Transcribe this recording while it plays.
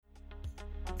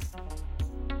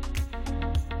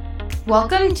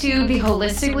Welcome to the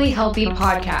Holistically Healthy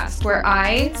podcast, where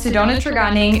I, Sedona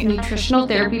Treganing, nutritional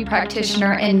therapy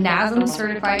practitioner and NASM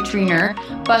certified trainer,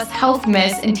 bust health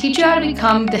myths and teach you how to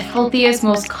become the healthiest,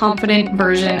 most confident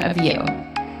version of you.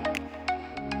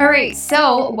 All right,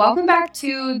 so welcome back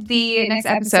to the next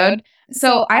episode.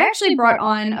 So I actually brought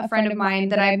on a friend of mine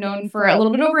that I've known for a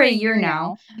little bit over a year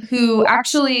now, who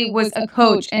actually was a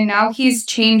coach, and now he's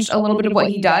changed a little bit of what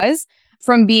he does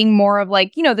from being more of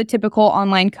like, the typical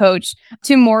online coach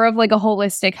to more of like a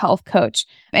holistic health coach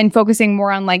and focusing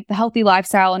more on like the healthy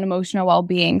lifestyle and emotional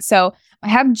well-being. So I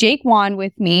have Jake Wan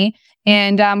with me,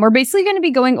 and we're basically going to be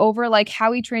going over like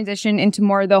how he transitioned into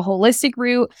more of the holistic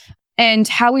route and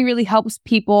how he really helps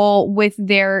people with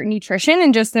their nutrition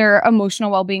and just their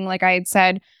emotional well-being, like I had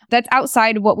said, that's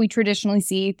outside of what we traditionally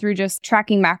see through just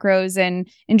tracking macros and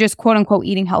just quote unquote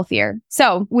eating healthier.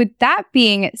 So with that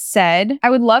being said, I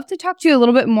would love to talk to you a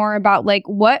little bit more about like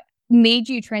what made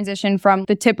you transition from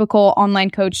the typical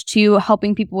online coach to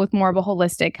helping people with more of a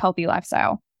holistic, healthy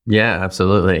lifestyle. Yeah,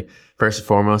 absolutely. First and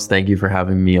foremost, thank you for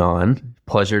having me on.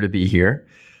 Pleasure to be here.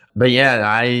 But yeah,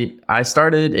 I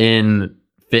started in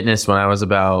fitness when I was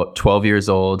about 12 years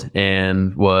old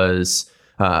and was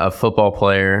a football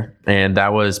player. And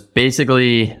that was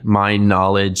basically my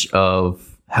knowledge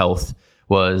of health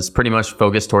was pretty much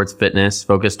focused towards fitness,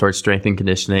 focused towards strength and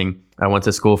conditioning. I went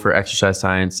to school for exercise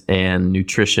science and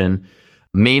nutrition,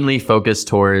 mainly focused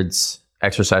towards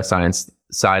exercise science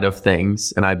side of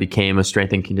things. And I became a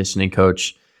strength and conditioning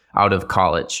coach out of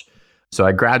college. So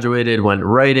I graduated, went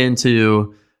right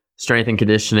into strength and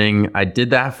conditioning. I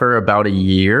did that for about a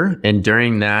year. And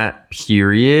during that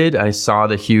period, I saw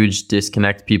the huge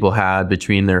disconnect people had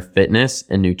between their fitness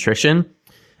and nutrition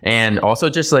and also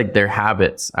just like their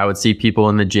habits. I would see people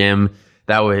in the gym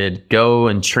that would go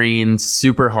and train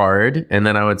super hard. And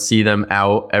then I would see them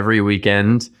out every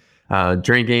weekend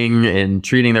drinking and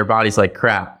treating their bodies like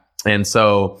crap. And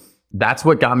so that's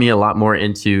what got me a lot more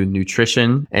into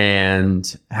nutrition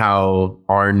and how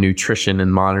our nutrition in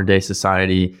modern day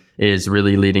society is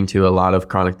really leading to a lot of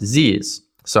chronic disease.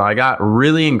 So I got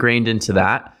really ingrained into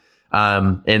that.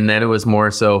 And then it was more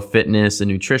so fitness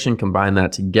and nutrition, combine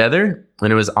that together.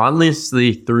 And it was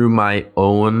honestly through my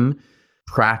own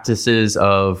practices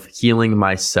of healing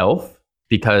myself,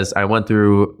 because I went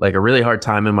through like a really hard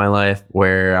time in my life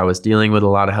where I was dealing with a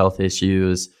lot of health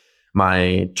issues.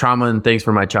 My trauma and things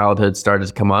from my childhood started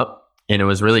to come up, and it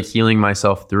was really healing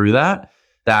myself through that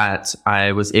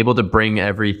I was able to bring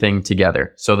everything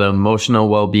together. So the emotional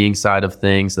well-being side of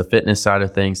things, the fitness side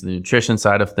of things, the nutrition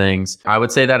side of things. I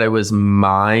would say that it was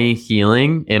my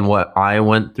healing and what I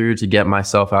went through to get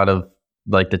myself out of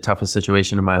like the toughest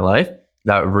situation in my life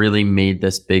that really made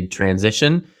this big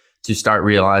transition to start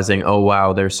realizing, oh,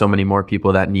 wow, there's so many more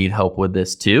people that need help with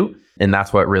this too. And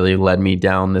that's what really led me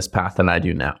down this path that I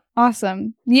do now.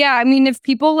 Awesome. Yeah. I mean, if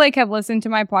people like have listened to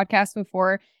my podcast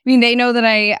before, they know that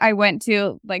I went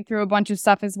to like through a bunch of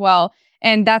stuff as well.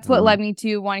 And that's what led me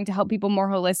to wanting to help people more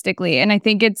holistically. And I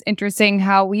think it's interesting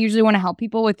how we usually want to help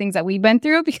people with things that we've been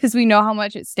through because we know how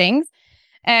much it stings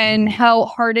and how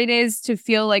hard it is to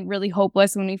feel like really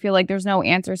hopeless when we feel like there's no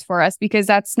answers for us, because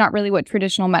that's not really what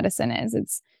traditional medicine is.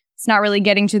 It's not really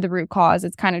getting to the root cause.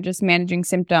 It's kind of just managing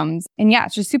symptoms. And yeah,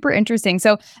 it's just super interesting.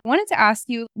 So I wanted to ask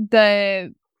you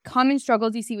the common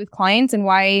struggles you see with clients and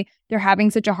why they're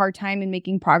having such a hard time in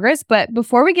making progress. But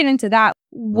before we get into that,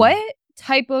 what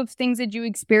type of things did you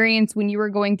experience when you were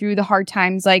going through the hard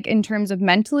times, like in terms of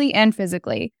mentally and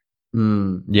physically?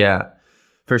 Yeah,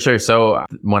 for sure. So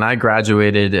when I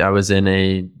graduated, I was in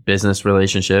a business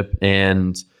relationship,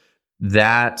 and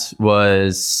that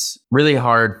was really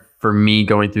hard for me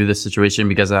going through this situation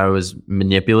because I was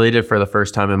manipulated for the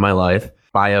first time in my life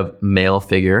by a male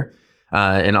figure.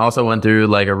 And also went through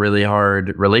like a really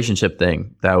hard relationship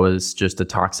thing that was just a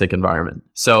toxic environment.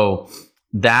 So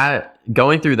that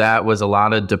going through that was a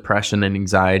lot of depression and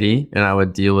anxiety, and I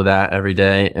would deal with that every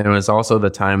day. And it was also the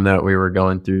time that we were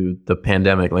going through the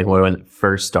pandemic, like when it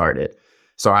first started.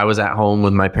 So I was at home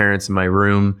with my parents in my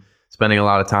room, spending a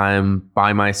lot of time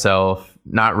by myself,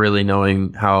 not really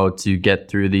knowing how to get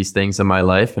through these things in my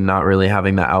life and not really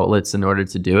having the outlets in order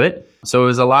to do it. So it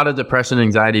was a lot of depression,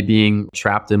 anxiety, being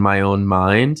trapped in my own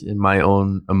mind, in my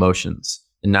own emotions,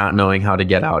 and not knowing how to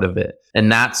get out of it.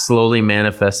 And that slowly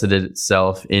manifested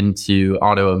itself into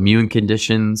autoimmune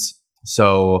conditions.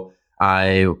 So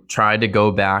I tried to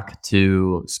go back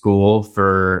to school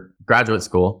for graduate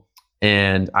school,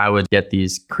 and I would get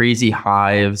these crazy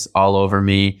hives all over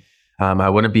me. I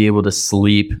wouldn't be able to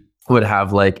sleep, would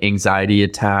have like anxiety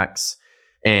attacks.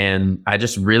 And I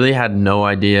just really had no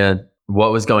idea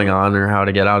what was going on or how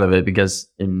to get out of it, because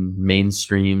in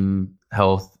mainstream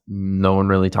health, no one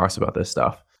really talks about this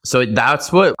stuff. So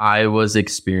that's what I was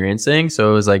experiencing.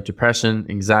 So it was like depression,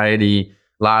 anxiety,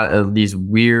 a lot of these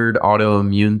weird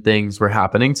autoimmune things were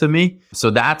happening to me.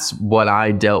 So that's what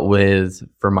I dealt with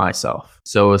for myself.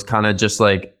 So it was kind of just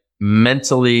like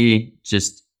mentally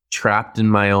just trapped in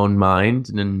my own mind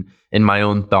and in my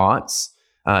own thoughts.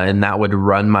 And that would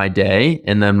run my day.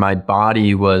 And then my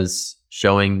body was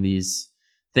showing these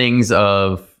things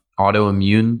of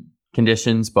autoimmune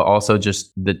conditions, but also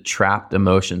just the trapped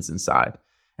emotions inside.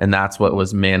 And that's what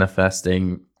was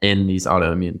manifesting in these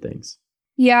autoimmune things.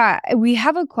 Yeah, we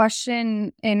have a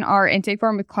question in our intake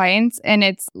form with clients, and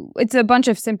it's a bunch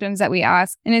of symptoms that we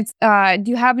ask. And it's,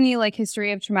 do you have any like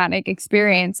history of traumatic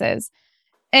experiences?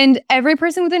 And every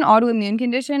person with an autoimmune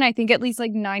condition, I think at least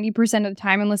like 90% of the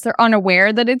time, unless they're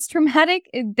unaware that it's traumatic,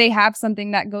 they have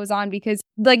something that goes on because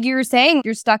like you were saying,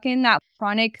 you're stuck in that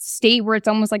chronic state where it's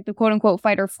almost like the quote unquote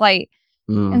fight or flight.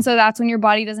 And so that's when your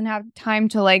body doesn't have time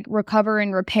to like recover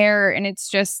and repair. And it's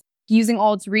just using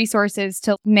all its resources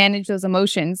to manage those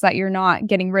emotions that you're not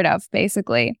getting rid of,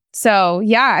 basically. So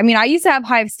yeah, I mean, I used to have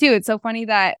hives too. It's so funny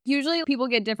that usually people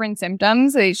get different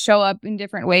symptoms. They show up in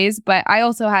different ways, but I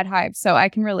also had hives, so I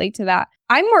can relate to that.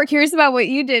 I'm more curious about what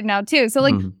you did now too. So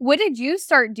like, what did you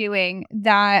start doing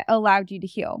that allowed you to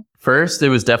heal? First, it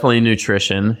was definitely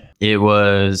nutrition. It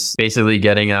was basically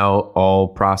getting out all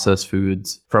processed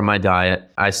foods from my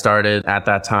diet. I started at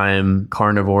that time,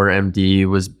 Carnivore MD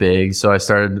was big. So I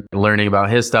started learning about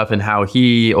his stuff and how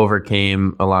he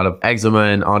overcame a lot of eczema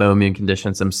and autoimmune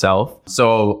conditions himself.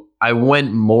 So I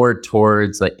went more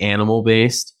towards like animal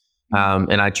based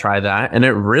and I tried that and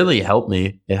it really helped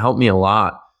me. It helped me a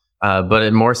lot. But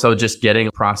it more so just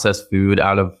getting processed food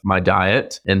out of my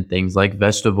diet and things like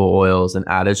vegetable oils and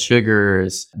added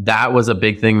sugars. That was a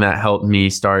big thing that helped me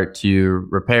start to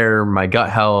repair my gut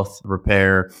health,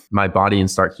 repair my body and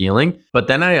start healing. But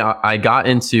then I got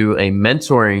into a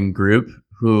mentoring group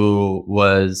who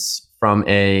was from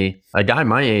a guy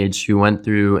my age who went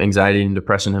through anxiety and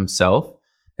depression himself.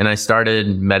 And I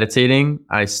started meditating.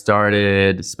 I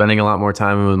started spending a lot more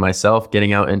time with myself,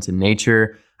 getting out into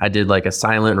nature. I did like a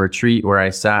silent retreat where I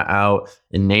sat out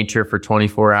in nature for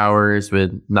 24 hours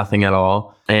with nothing at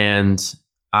all. And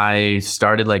I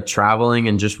started like traveling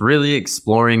and just really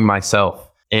exploring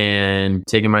myself and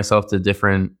taking myself to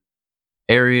different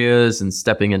areas and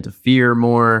stepping into fear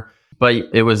more. But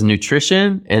it was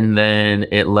nutrition. And then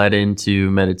it led into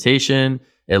meditation.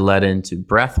 It led into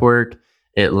breath work.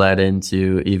 It led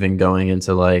into even going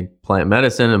into like plant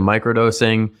medicine and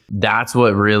microdosing. That's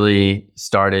what really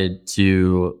started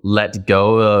to let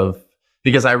go of,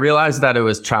 because I realized that it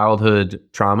was childhood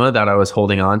trauma that I was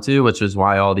holding on to, which is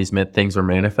why all these things were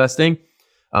manifesting.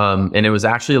 And it was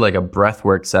actually like a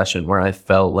breathwork session where I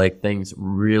felt like things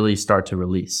really start to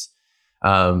release.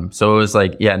 So it was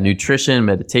like, yeah, nutrition,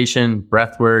 meditation,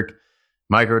 breathwork,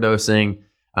 microdosing,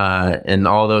 and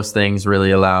all those things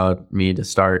really allowed me to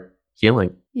start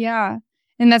healing. Yeah.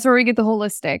 And that's where we get the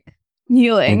holistic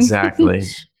healing. Exactly.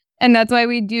 And that's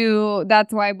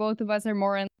why both of us are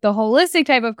more in the holistic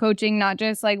type of coaching, not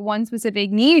just like one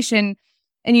specific niche. And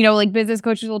you know, like business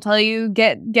coaches will tell you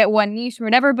get one niche or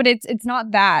whatever, but it's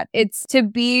not that. It's to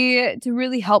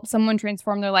really help someone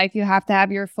transform their life, you have to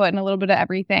have your foot in a little bit of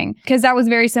everything. Because that was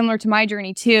very similar to my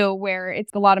journey too, where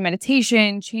it's a lot of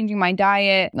meditation, changing my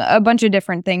diet, a bunch of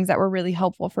different things that were really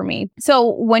helpful for me.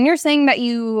 So when you're saying that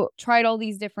you tried all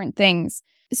these different things,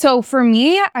 so for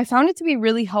me, I found it to be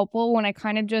really helpful when I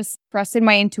kind of just trusted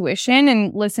my intuition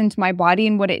and listened to my body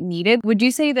and what it needed. Would you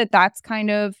say that that's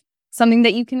kind of something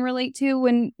that you can relate to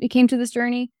when it came to this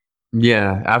journey?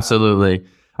 Yeah, absolutely.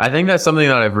 I think that's something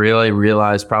that I've really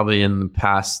realized probably in the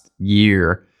past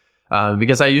year,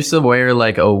 because I used to wear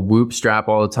like a Whoop strap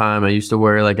all the time. I used to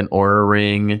wear like an Aura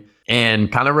ring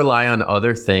and kind of rely on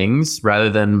other things rather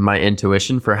than my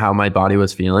intuition for how my body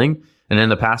was feeling. And in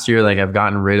the past year, like I've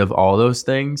gotten rid of all those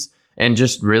things and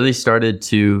just really started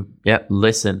to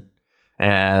listen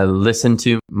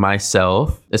to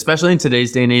myself. Especially in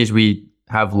today's day and age, we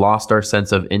have lost our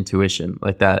sense of intuition,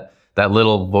 like that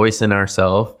little voice in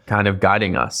ourselves kind of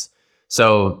guiding us.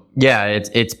 So yeah,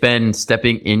 it's been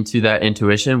stepping into that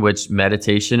intuition, which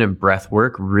meditation and breath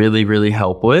work really, really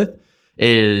help with,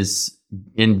 is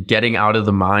in getting out of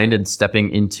the mind and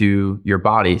stepping into your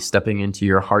body, stepping into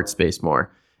your heart space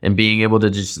more, and being able to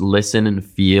just listen and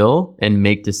feel and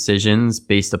make decisions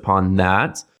based upon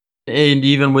that. And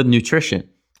even with nutrition,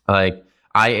 like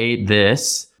I ate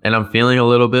this and I'm feeling a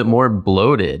little bit more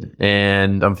bloated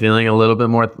and I'm feeling a little bit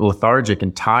more lethargic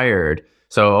and tired.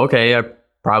 So, okay, I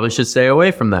probably should stay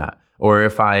away from that. Or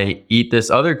if I eat this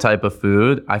other type of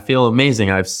food, I feel amazing.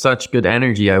 I have such good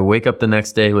energy. I wake up the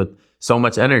next day with so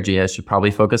much energy. I should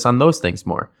probably focus on those things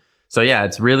more. So yeah,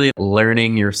 it's really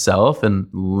learning yourself and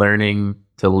learning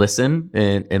to listen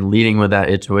and leading with that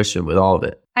intuition with all of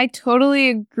it. I totally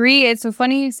agree. It's so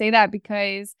funny you say that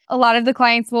because a lot of the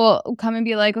clients will come and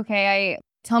be like, okay,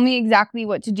 tell me exactly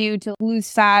what to do to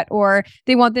lose fat, or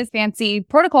they want this fancy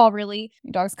protocol, really.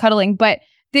 My dog's cuddling, but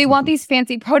they want these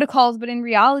fancy protocols. But in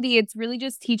reality, it's really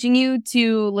just teaching you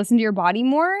to listen to your body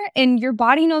more, and your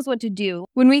body knows what to do.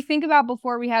 When we think about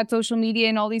before we had social media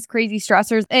and all these crazy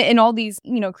stressors and all these,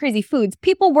 crazy foods,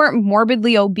 people weren't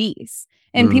morbidly obese.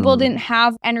 And people didn't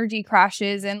have energy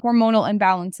crashes and hormonal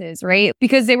imbalances, right?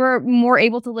 Because they were more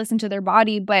able to listen to their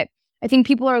body. But I think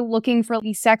people are looking for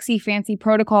these sexy, fancy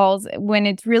protocols when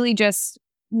it's really just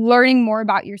learning more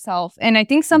about yourself. And I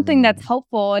think something that's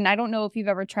helpful, and I don't know if you've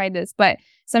ever tried this, but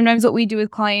sometimes what we do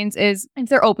with clients is, if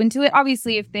they're open to it,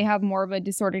 obviously if they have more of a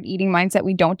disordered eating mindset,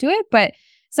 we don't do it. But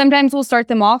sometimes we'll start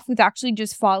them off with actually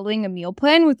just following a meal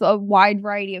plan with a wide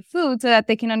variety of foods so that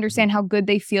they can understand how good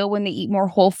they feel when they eat more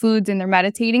whole foods and they're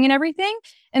meditating and everything.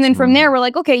 And then from there, we're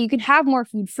like, okay, you can have more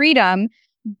food freedom,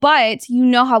 but you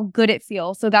know how good it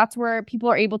feels. So that's where people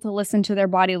are able to listen to their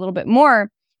body a little bit more.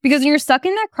 Because when you're stuck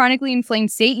in that chronically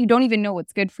inflamed state, you don't even know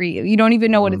what's good for you. You don't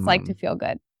even know what it's like to feel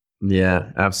good.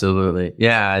 Yeah, absolutely.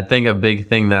 Yeah, I think a big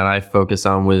thing that I focus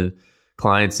on with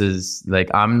clients is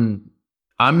like, I'm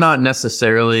not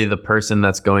necessarily the person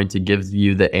that's going to give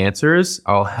you the answers.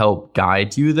 I'll help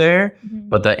guide you there,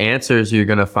 but the answers you're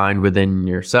going to find within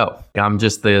yourself. I'm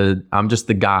just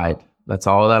the guide. That's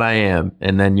all that I am.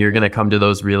 And then you're going to come to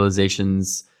those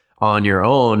realizations on your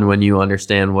own when you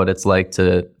understand what it's like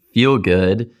to feel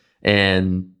good,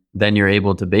 and then you're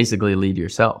able to basically lead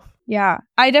yourself. Yeah,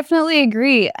 I definitely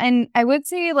agree. And I would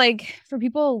say, like, for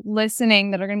people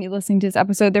listening that are going to be listening to this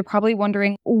episode, they're probably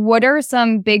wondering, what are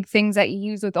some big things that you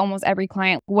use with almost every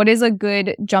client? What is a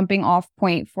good jumping off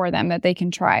point for them that they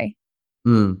can try?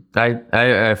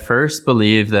 I first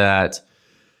believe that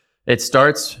it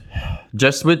starts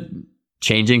just with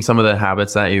changing some of the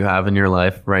habits that you have in your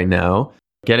life right now.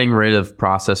 Getting rid of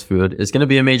processed food is going to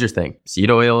be a major thing. Seed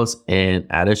oils and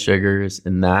added sugars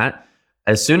and that.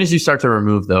 As soon as you start to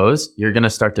remove those, you're going to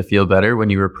start to feel better when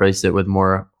you replace it with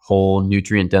more whole,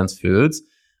 nutrient-dense foods.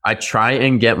 I try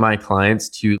and get my clients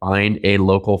to find a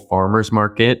local farmer's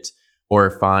market or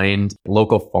find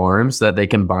local farms that they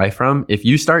can buy from. If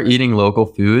you start eating local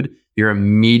food, you're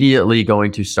immediately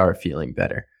going to start feeling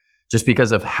better just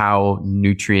because of how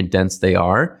nutrient dense they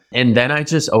are. And then I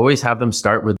just always have them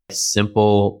start with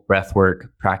simple breathwork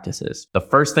practices. The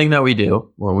first thing that we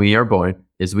do when we are born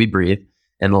is we breathe.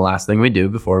 And the last thing we do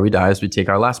before we die is we take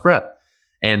our last breath.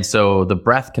 And so the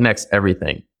breath connects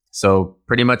everything. So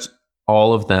pretty much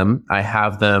all of them, I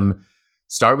have them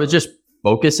start with just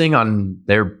focusing on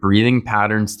their breathing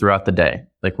patterns throughout the day.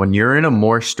 Like when you're in a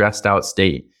more stressed out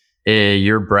state,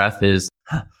 your breath is,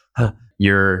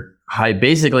 you're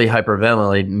basically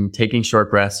hyperventilating, taking short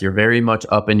breaths. You're very much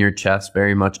up in your chest,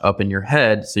 very much up in your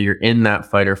head. So you're in that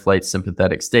fight or flight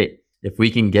sympathetic state. If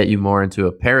we can get you more into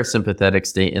a parasympathetic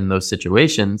state in those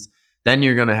situations, then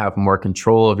you're going to have more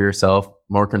control of yourself,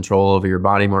 more control over your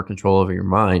body, more control over your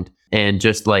mind. And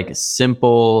just like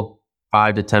simple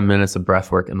 5 to 10 minutes of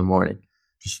breath work in the morning,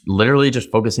 just literally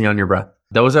just focusing on your breath.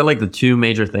 Those are like the two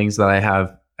major things that I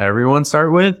have everyone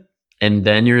start with. And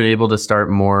then you're able to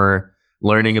start more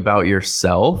learning about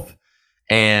yourself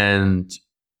and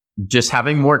just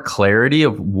having more clarity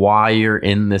of why you're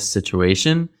in this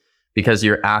situation, because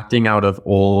you're acting out of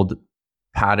old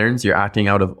patterns, you're acting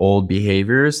out of old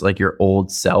behaviors, like your old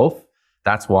self.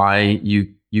 That's why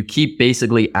you keep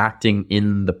basically acting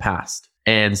in the past.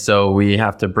 And so we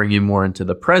have to bring you more into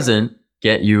the present,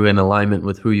 get you in alignment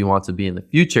with who you want to be in the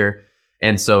future.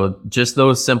 And so just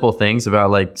those simple things about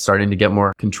like starting to get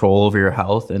more control over your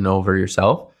health and over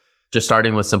yourself, just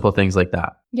starting with simple things like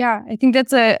that. Yeah, I think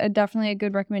that's a definitely a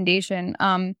good recommendation.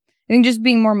 I think just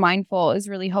being more mindful is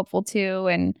really helpful too,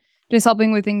 and just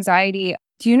helping with anxiety.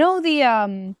 Do you know the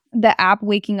app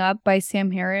Waking Up by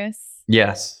Sam Harris?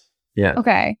 Yes. Yeah.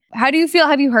 Okay. How do you feel?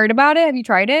 Have you heard about it? Have you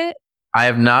tried it? I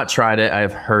have not tried it.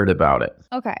 I've heard about it.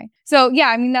 Okay. So yeah,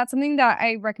 I mean, that's something that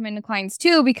I recommend to clients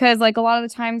too, because like a lot of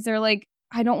the times they're like,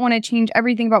 I don't want to change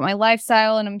everything about my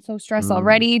lifestyle and I'm so stressed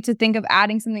already. To think of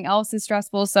adding something else is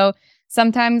stressful. So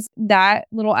sometimes that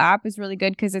little app is really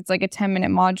good because it's like a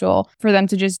 10-minute module for them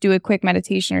to just do a quick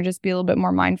meditation or just be a little bit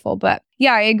more mindful. But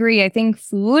yeah, I agree. I think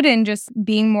food and just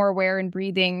being more aware and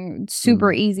breathing,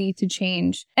 super easy to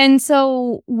change. And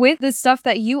so with the stuff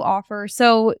that you offer,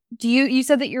 so you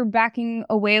said that you're backing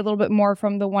away a little bit more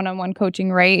from the one-on-one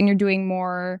coaching, right? And you're doing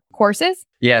more courses?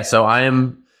 Yeah, so I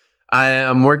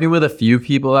am working with a few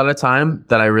people at a time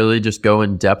that I really just go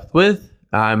in depth with.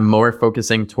 I'm more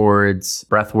focusing towards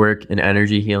breathwork and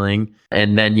energy healing.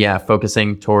 And then,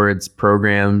 focusing towards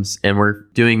programs. And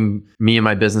me and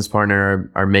my business partner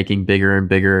are making bigger and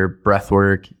bigger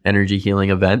breathwork, energy healing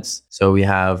events. So we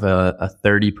have a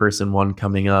 30-person one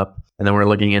coming up. And then we're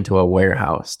looking into a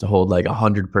warehouse to hold like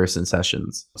 100-person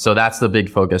sessions. So that's the big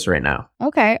focus right now.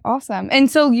 Okay, awesome.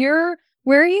 And so where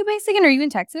are you based again? Are you in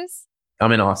Texas?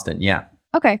 I'm in Austin, yeah.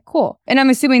 Okay, cool. And I'm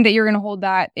assuming that you're going to hold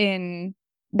that in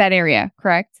that area,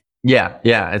 correct? Yeah.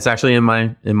 It's actually in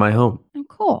my home. Oh,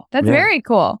 cool. That's very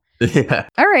cool. Yeah.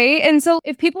 All right. And so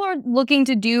if people are looking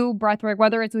to do breathwork,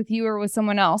 whether it's with you or with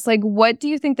someone else, like what do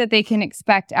you think that they can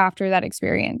expect after that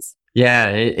experience? Yeah,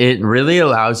 it really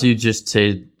allows you just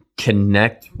to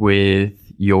connect with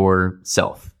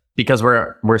yourself, because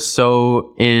we're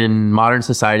so in modern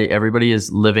society, everybody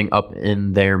is living up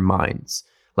in their minds.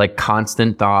 Like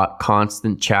constant thought,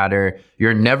 constant chatter.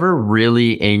 You're never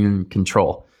really in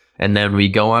control. And then we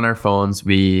go on our phones,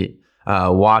 we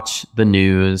watch the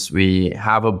news, we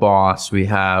have a boss, we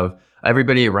have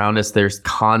everybody around us. There's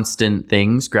constant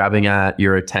things grabbing at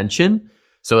your attention.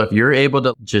 So if you're able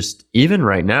to just, even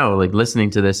right now, like listening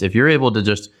to this, if you're able to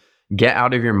just get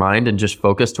out of your mind and just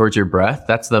focus towards your breath,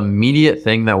 that's the immediate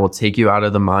thing that will take you out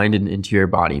of the mind and into your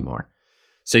body more.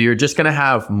 So you're just going to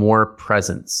have more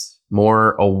presence,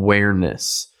 more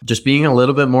awareness, just being a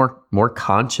little bit more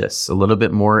conscious, a little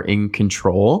bit more in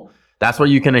control. That's what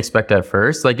you can expect at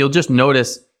first. Like you'll just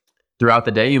notice throughout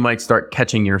the day, you might start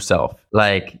catching yourself.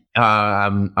 Like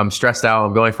I'm stressed out.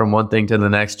 I'm going from one thing to the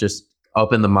next, just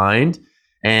up in the mind.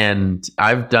 And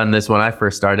I've done this when I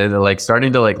first started, like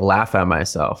starting to like laugh at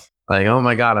myself. Like, oh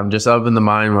my God, I'm just up in the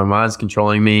mind. My mind's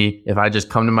controlling me. If I just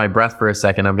come to my breath for a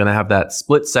second, I'm going to have that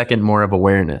split second more of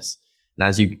awareness. And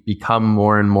as you become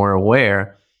more and more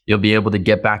aware, you'll be able to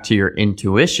get back to your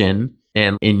intuition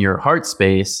and in your heart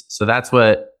space. So that's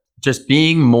what just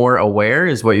being more aware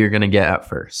is what you're going to get at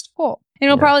first. Cool. And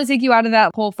it'll probably take you out of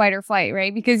that whole fight or flight,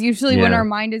 right? Because usually when our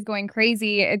mind is going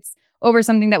crazy, it's over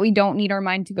something that we don't need our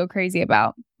mind to go crazy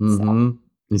about. Mm-hmm.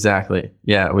 Exactly.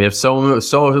 Yeah. We have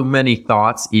so many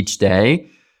thoughts each day.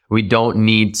 We don't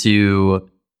need to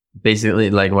basically,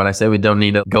 like what I said, we don't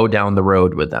need to go down the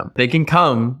road with them. They can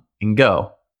come and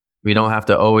go. We don't have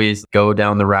to always go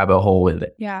down the rabbit hole with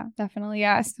it. Yeah, definitely.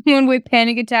 Yeah. Someone with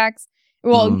panic attacks.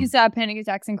 Well, you said panic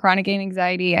attacks and chronic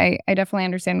anxiety. I definitely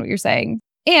understand what you're saying.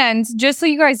 And just so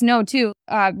you guys know too,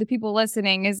 the people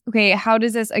listening is, okay, how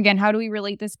do we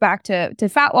relate this back to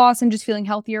fat loss and just feeling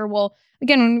healthier? Well,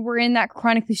 again, when we're in that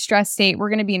chronically stressed state, we're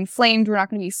going to be inflamed. We're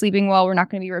not going to be sleeping well. We're not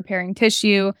going to be repairing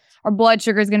tissue. Our blood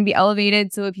sugar is going to be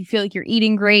elevated. So if you feel like you're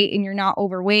eating great and you're not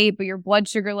overweight, but your blood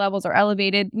sugar levels are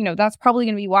elevated, that's probably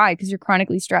going to be why, because you're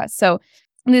chronically stressed. So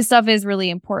this stuff is really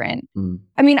important.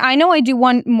 I mean, I know I do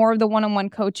want more of the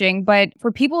one-on-one coaching, but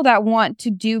for people that want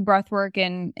to do breath work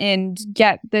and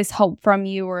get this help from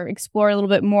you or explore a little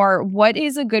bit more, what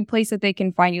is a good place that they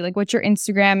can find you? Like, what's your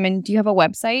Instagram, and do you have a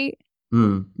website?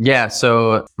 Yeah.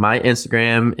 So my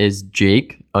Instagram is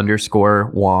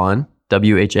Jake_Whan,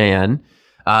 WHAN.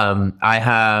 I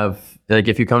have, like,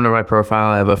 if you come to my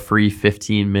profile, I have a free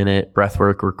 15-minute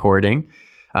breathwork recording,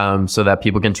 so that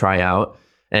people can try out.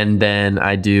 And then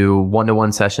I do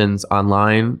one-to-one sessions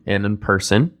online and in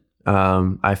person.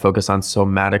 I focus on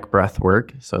somatic breath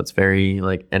work. So it's very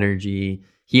like energy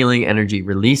healing, energy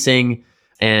releasing.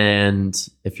 And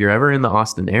if you're ever in the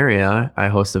Austin area, I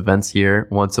host events here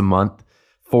once a month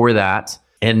for that.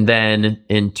 And then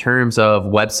in terms of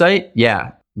website,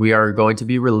 we are going to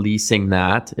be releasing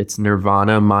that. It's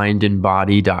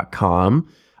nirvanamindandbody.com.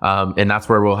 And that's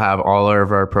where we'll have all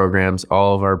of our programs,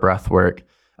 all of our breath work.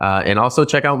 And also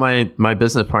check out my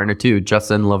business partner too,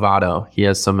 Justin Lovato. He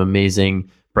has some amazing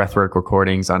breathwork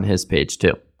recordings on his page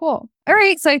too. Cool. All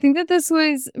right. So I think that this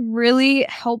was really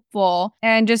helpful.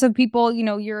 And just if people,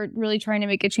 you're really trying to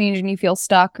make a change and you feel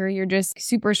stuck, or you're just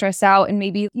super stressed out, and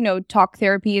maybe, talk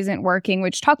therapy isn't working,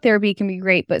 which talk therapy can be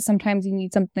great, but sometimes you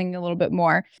need something a little bit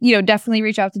more, definitely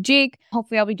reach out to Jake.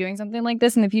 Hopefully I'll be doing something like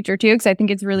this in the future too, because I think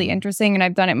it's really interesting and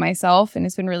I've done it myself and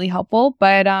it's been really helpful.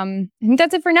 But I think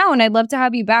that's it for now. And I'd love to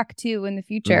have you back too in the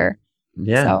future.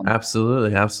 Yeah,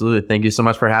 absolutely. Absolutely. Thank you so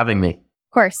much for having me.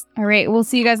 Of course. All right. We'll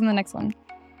see you guys in the next one.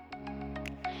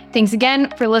 Thanks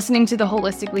again for listening to the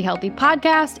Holistically Healthy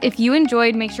podcast. If you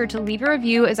enjoyed, make sure to leave a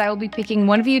review as I will be picking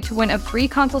one of you to win a free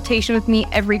consultation with me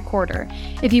every quarter.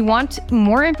 If you want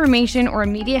more information or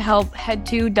immediate help, head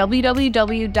to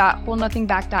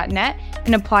www.holdnothingback.net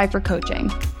and apply for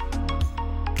coaching.